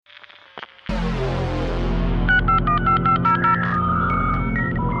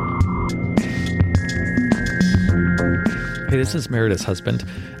Hey, this is Meredith's husband.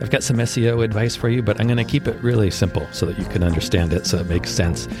 I've got some SEO advice for you, but I'm going to keep it really simple so that you can understand it, so it makes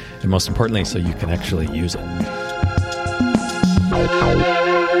sense, and most importantly, so you can actually use it.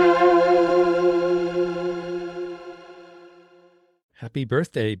 Happy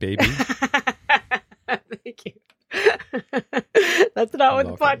birthday, baby. Thank you. That's not what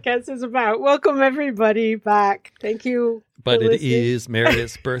the podcast is about. Welcome, everybody, back. Thank you. But it is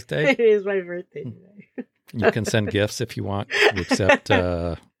Meredith's birthday. It is my birthday today. You can send gifts if you want. We accept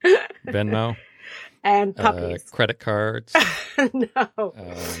Venmo. And puppies. Credit cards.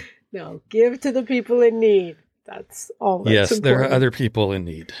 No. Give to the people in need. That's all that's yes, important. there are other people in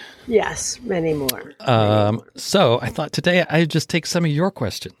need. Yes, many more. So I thought today I'd just take some of your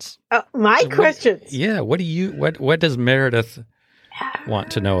questions. My questions? What does Meredith want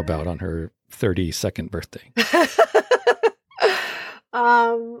to know about on her 32nd birthday?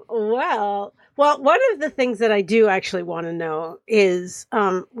 Well, one of the things that I do actually want to know is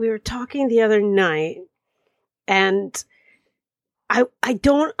we were talking the other night, and I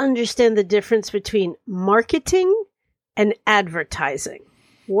don't understand the difference between marketing and advertising.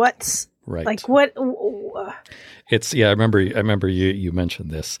 What's right? Like what? It's I remember you mentioned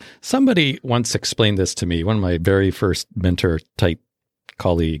this. Somebody once explained this to me. One of my very first mentor type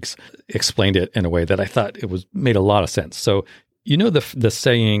colleagues explained it in a way that I thought made a lot of sense. So you know the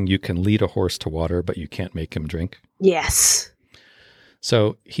saying, you can lead a horse to water, but you can't make him drink? Yes.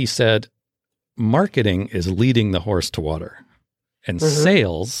 So he said, marketing is leading the horse to water, and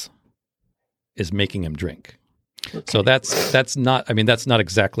sales is making him drink. Okay. So that's not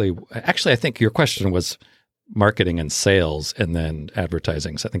exactly, actually, I think your question was marketing and sales and then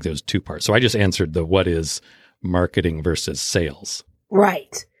advertising. So I think there was two parts. So I just answered what is marketing versus sales.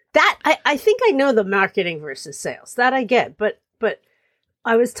 Right. That I think I know the marketing versus sales. That I get, but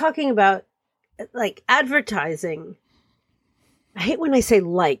I was talking about like advertising. I hate when I say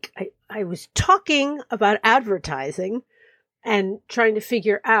I was talking about advertising and trying to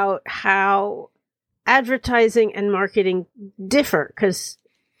figure out how advertising and marketing differ, because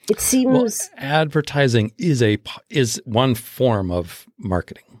it seems advertising is one form of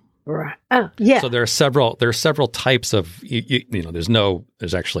marketing. Right. Oh, yeah. So there are several types of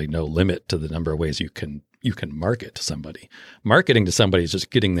there's actually no limit to the number of ways you can market to somebody. Marketing to somebody is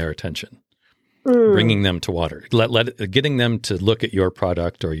just getting their attention, bringing them to water, getting them to look at your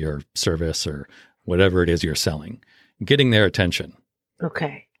product or your service or whatever it is you're selling, getting their attention.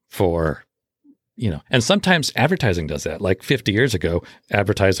 Okay. And sometimes advertising does that. Like 50 years ago,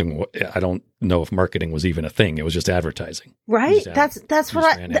 advertising, I don't know if marketing was even a thing. It was just advertising. Right. That's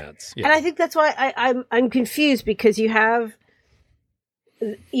what ran ads. Yeah. And I think that's why I'm confused, because you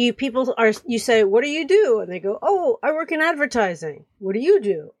say, what do you do? And they go, oh, I work in advertising. What do you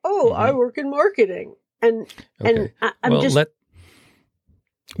do? Oh, I work in marketing. I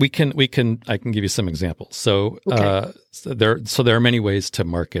can give you some examples. So, there are many ways to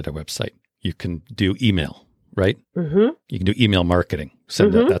market a website. You can do email, right? Mm-hmm. You can do email marketing.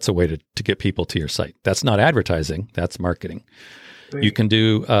 That's a way to get people to your site. That's not advertising. That's marketing. Right. You can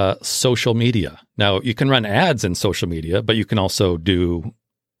do social media. Now, you can run ads in social media, but you can also do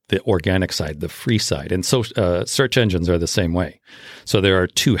the organic side, the free side. And so search engines are the same way. So there are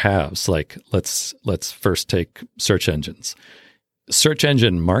two halves. Like let's first take search engines. Search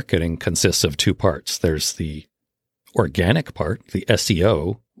engine marketing consists of two parts. There's the organic part, the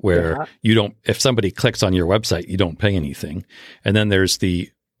SEO, where if somebody clicks on your website, you don't pay anything. And then there's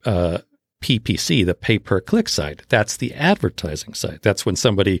the PPC, the pay per click side. That's the advertising side. That's when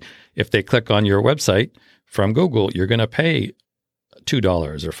if they click on your website from Google, you're going to pay $2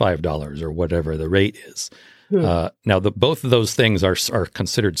 or $5 or whatever the rate is. Now, both of those things are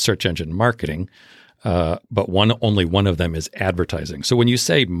considered search engine marketing, but only one of them is advertising. So when you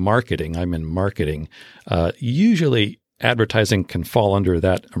say marketing, I'm in marketing. Usually, advertising can fall under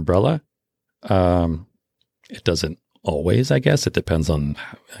that umbrella. It doesn't always, I guess. It depends on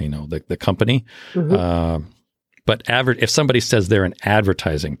the company. Mm-hmm. But if somebody says they're in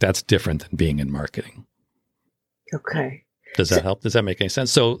advertising, that's different than being in marketing. Okay. Does that help? Does that make any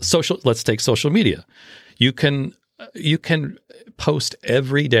sense? So let's take social media. You can post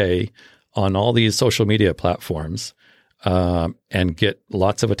every day on all these social media platforms and get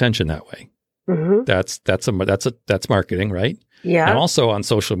lots of attention that way. Mm-hmm. That's marketing, right? Yeah. And also on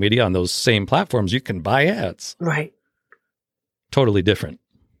social media, on those same platforms, you can buy ads. Right. Totally different.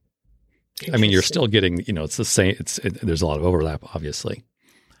 I mean, you're still getting, it's the same. There's a lot of overlap, obviously,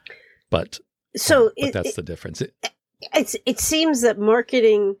 but that's the difference. It seems that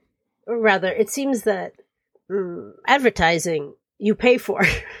advertising you pay for,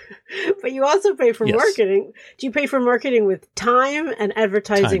 but you also pay for Yes. marketing. Do you pay for marketing with time and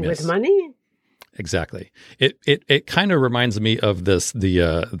advertising Time, with yes. money? Exactly. It kind of reminds me of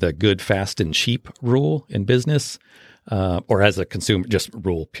the good, fast, and cheap rule in business, or as a consumer, just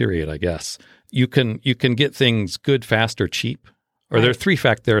rule. Period. I guess you can get things good, fast, or cheap. Or Right. there are three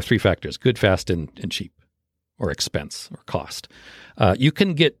factors: good, fast, and cheap, or expense or cost. You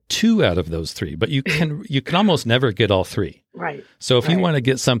can get two out of those three, but you can almost never get all three. Right. So if you Right. want to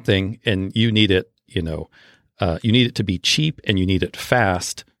get something and you need it, you need it to be cheap and you need it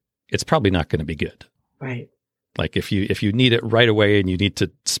fast, it's probably not going to be good. Right. Like if you need it right away and you need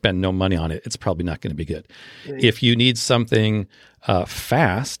to spend no money on it, it's probably not going to be good. Right. If you need something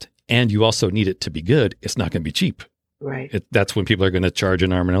fast and you also need it to be good, it's not going to be cheap. Right. That's when people are going to charge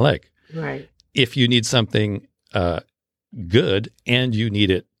an arm and a leg. Right. If you need something good and you need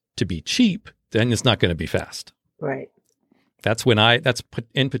it to be cheap, then it's not going to be fast. Right. That's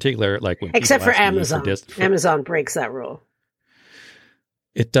in particular, like when Except people for ask me Amazon. for Amazon breaks that rule.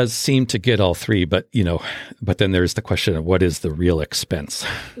 It does seem to get all three, but then there's the question of what is the real expense?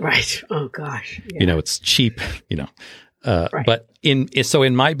 Right. Oh gosh. Yeah. It's cheap, Right. but in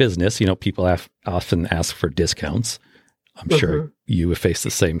my business, people often ask for discounts. I'm sure you have faced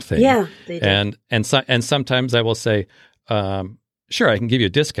the same thing. Yeah. They do. And sometimes I will say, sure, I can give you a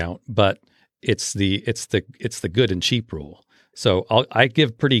discount, but it's the good and cheap rule. So I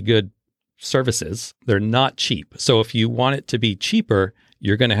give pretty good services. They're not cheap. So if you want it to be cheaper,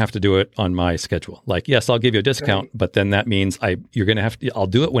 you're going to have to do it on my schedule. Like, yes, I'll give you a discount, Right. but then that means I'll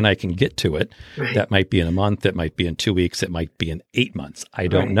do it when I can get to it. Right. That might be in a month. It might be in 2 weeks. It might be in 8 months. I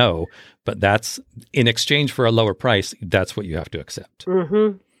don't Right. know, but that's in exchange for a lower price. That's what you have to accept.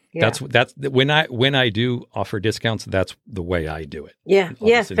 Mm-hmm. Yeah. That's when I do offer discounts, that's the way I do it. Yeah. Obviously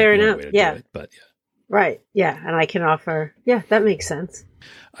Yeah. not Fair the only enough. way to do Yeah. it, but yeah. Right. Yeah. And I can offer. Yeah. That makes sense.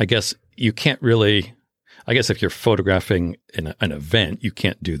 I guess you can't really. I guess if you're photographing an event, you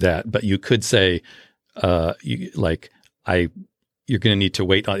can't do that. But you could say, you're going to need to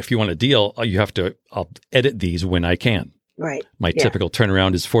wait. If you want a deal, I'll edit these when I can. Right. My Yeah. typical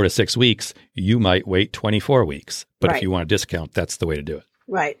turnaround is 4 to 6 weeks. You might wait 24 weeks. But Right. if you want a discount, that's the way to do it.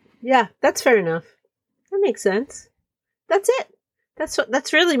 Right. Yeah. That's fair enough. That makes sense. That's it.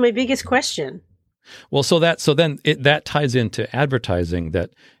 That's really my biggest question. Well, that ties into advertising that,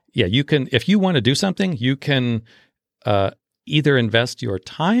 yeah, you can, if you want to do something, you can either invest your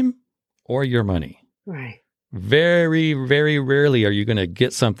time or your money. Right. Very, very rarely are you going to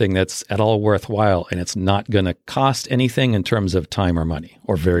get something that's at all worthwhile and it's not going to cost anything in terms of time or money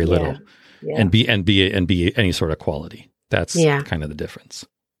or very little Yeah. and be any sort of quality. That's Yeah. kind of the difference.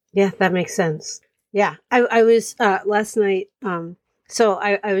 Yeah, that makes sense. Yeah, I was last night. So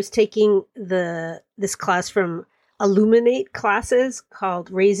I was taking this class from Illuminate classes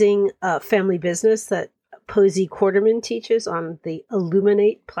called Raising a Family Business that Posey Quarterman teaches on the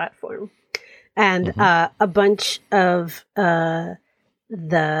Illuminate platform, and a bunch of the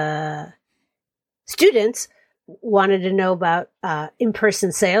students wanted to know about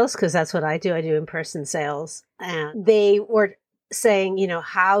in-person sales because that's what I do. I do in-person sales, and they were saying,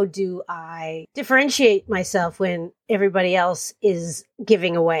 how do I differentiate myself when everybody else is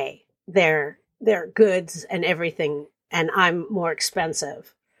giving away their goods and everything, and I'm more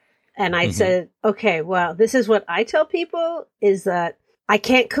expensive? And I said, okay, well, this is what I tell people is that I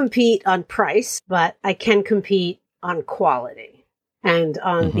can't compete on price, but I can compete on quality and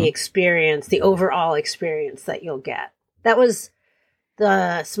on the experience, the overall experience that you'll get. That was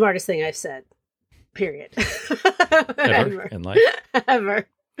the smartest thing I've said. Period. Ever in life. Ever.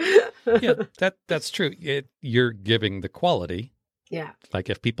 Yeah, that's true. You're giving the quality. Yeah. Like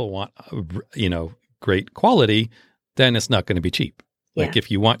if people want, great quality, then it's not going to be cheap. Like Yeah.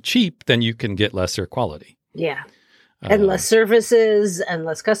 if you want cheap, then you can get lesser quality. Yeah. And less services and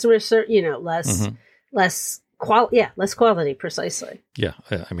less customer less quality. Yeah. Less quality. Precisely. Yeah.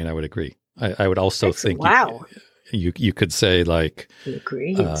 I mean, I would agree. I would also Excellent. think Wow. you could say like, I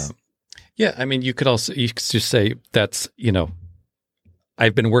agree. yeah, I mean, you could just say that's,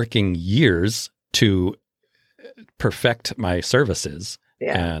 I've been working years to perfect my services.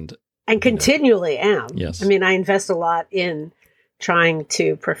 Yeah. And continually am. Yes. I mean, I invest a lot in trying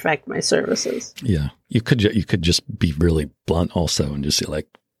to perfect my services. yeah, you could just be really blunt also and just say like,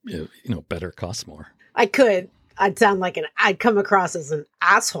 better costs more. I could. I'd come across as an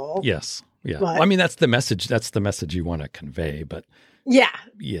asshole. Yes. Yeah. But- Well, I mean, that's the message. That's the message you want to convey. But Yeah.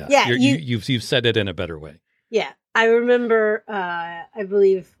 yeah, Yeah, you've said it in a better way. Yeah. I remember, I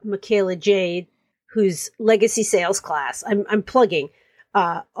believe Michaela Jade, whose legacy sales class, I'm plugging,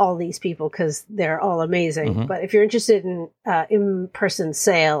 all these people because they're all amazing. But if you're interested in in-person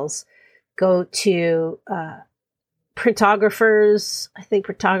sales, go to Printographers, I think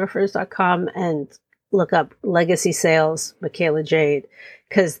printographers.com, and look up Legacy Sales, Michaela Jade,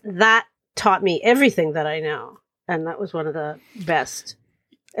 because that taught me everything that I know. And that was one of the best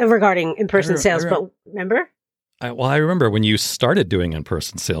regarding in-person sales. But remember? I remember when you started doing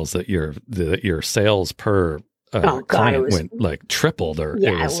in-person sales that your sales per client went like tripled, or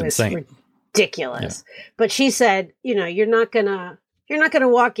it was insane, ridiculous. Yeah. But she said, you're not gonna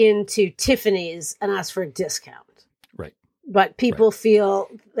walk into Tiffany's and ask for a discount, right? But people feel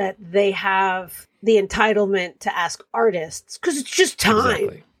that they have the entitlement to ask artists because it's just time,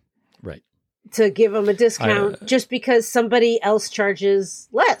 exactly. Right? To give them a discount just because somebody else charges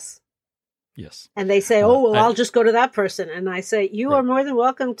less. Yes. And they say, I'll just go to that person. And I say, you are more than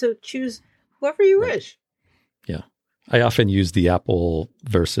welcome to choose whoever you wish. Yeah. I often use the Apple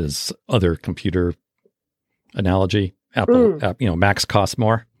versus other computer analogy. Apple, Macs cost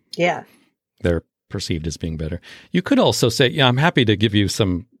more. Yeah. They're perceived as being better. You could also say, I'm happy to give you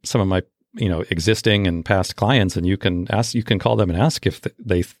some of my, existing and past clients, and you can call them and ask if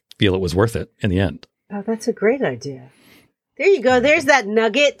they feel it was worth it in the end. Oh, that's a great idea. There you go. There's that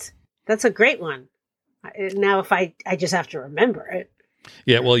nugget. That's a great one. Now, if I just have to remember it.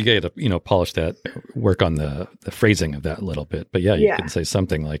 Yeah, well, you got to, polish that, work on the phrasing of that a little bit. But you can say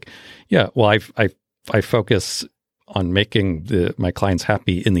something like, I focus on making my clients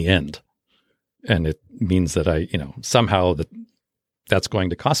happy in the end. And it means that somehow that's going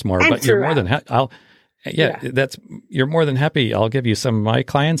to cost more, but you're more than you're more than happy. I'll give you some of my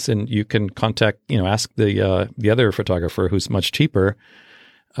clients, and you can contact, ask the other photographer who's much cheaper,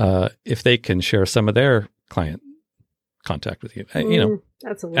 if they can share some of their client contact with you.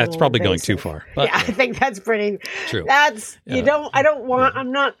 That's probably going too far. But, I think that's pretty true. That's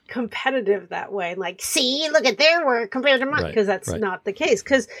I'm not competitive that way. Like, see, look at their work compared to mine, because that's not the case.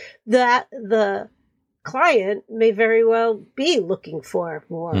 Because the client may very well be looking for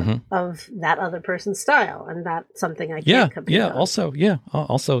more of that other person's style, and that's something I can't compete on. Also,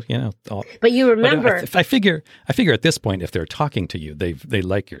 but you remember, I figure at this point, if they're talking to you, they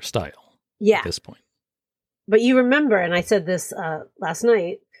like your style. Yeah. At this point. But you remember, and I said this last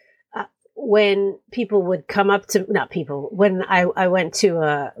night, when people would come up to, when I went to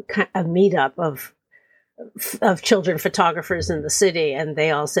a meetup of children photographers in the city, and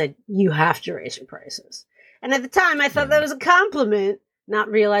they all said, you have to raise your prices. And at the time, I thought that was a compliment, not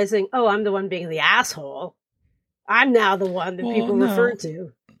realizing, I'm the one being the asshole. I'm now the one that people refer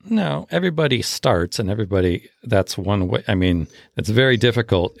to. No, everybody starts, and that's one way. I mean, it's very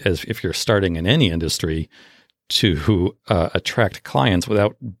difficult if you're starting in any industry to attract clients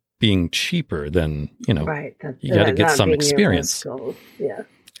without being cheaper than, you got to get some experience. Yeah.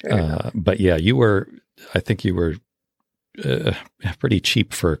 But I think you were pretty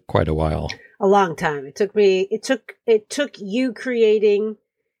cheap for quite a while. A long time. It took you creating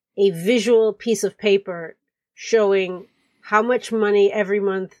a visual piece of paper showing how much money every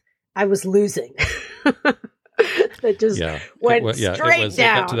month I was losing. That just went straight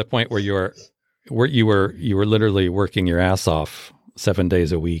down. It got to the point where you were literally working your ass off 7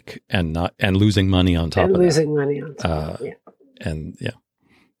 days a week and losing money on top of that. And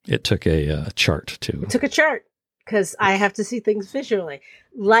it took a chart too. It took a chart because I have to see things visually.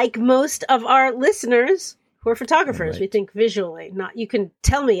 Like most of our listeners who are photographers, we think visually. Not you can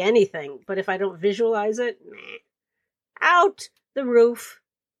tell me anything, but if I don't visualize it, out the roof.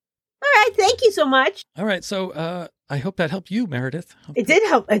 All right, thank you so much. All right, so I hope that helped you, Meredith. It did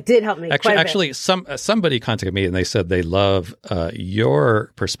help. It did help me. Actually, somebody contacted me and they said they love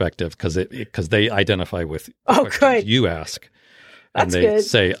your perspective because they identify with questions you ask. That's and they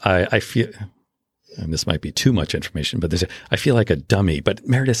say, I feel, and this might be too much information, but they say, I feel like a dummy, but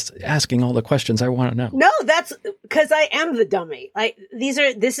Meredith's asking all the questions I want to know. No, that's because I am the dummy.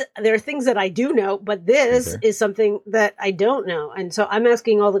 There are things that I do know, but this is something that I don't know. And so I'm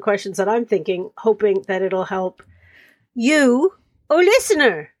asking all the questions that I'm thinking, hoping that it'll help you,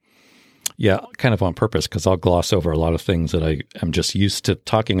 listener. Yeah, kind of on purpose, because I'll gloss over a lot of things that I am just used to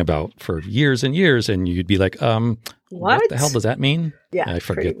talking about for years and years. And you'd be like, what the hell does that mean? Yeah, and I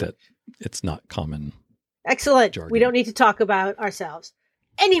forget that it's not common. Excellent. Jargon. We don't need to talk about ourselves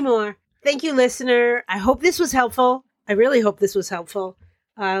anymore. Thank you, listener. I hope this was helpful. I really hope this was helpful.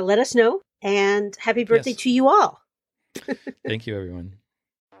 Let us know. And happy birthday to you all. Thank you, everyone.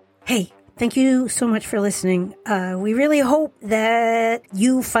 Hey, Thank you so much for listening. We really hope that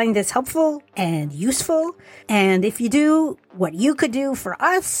you find this helpful and useful. And if you do, what you could do for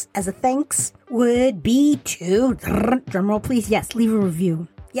us as a thanks would be to, drumroll please, yes, leave a review.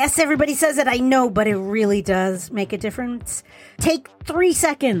 Yes, everybody says it, I know, but it really does make a difference. Take 3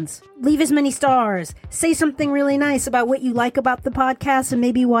 seconds, leave as many stars, say something really nice about what you like about the podcast and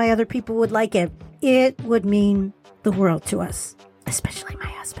maybe why other people would like it. It would mean the world to us, especially my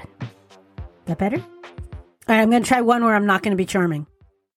husband. That better? All right, I'm going to try one where I'm not going to be charming.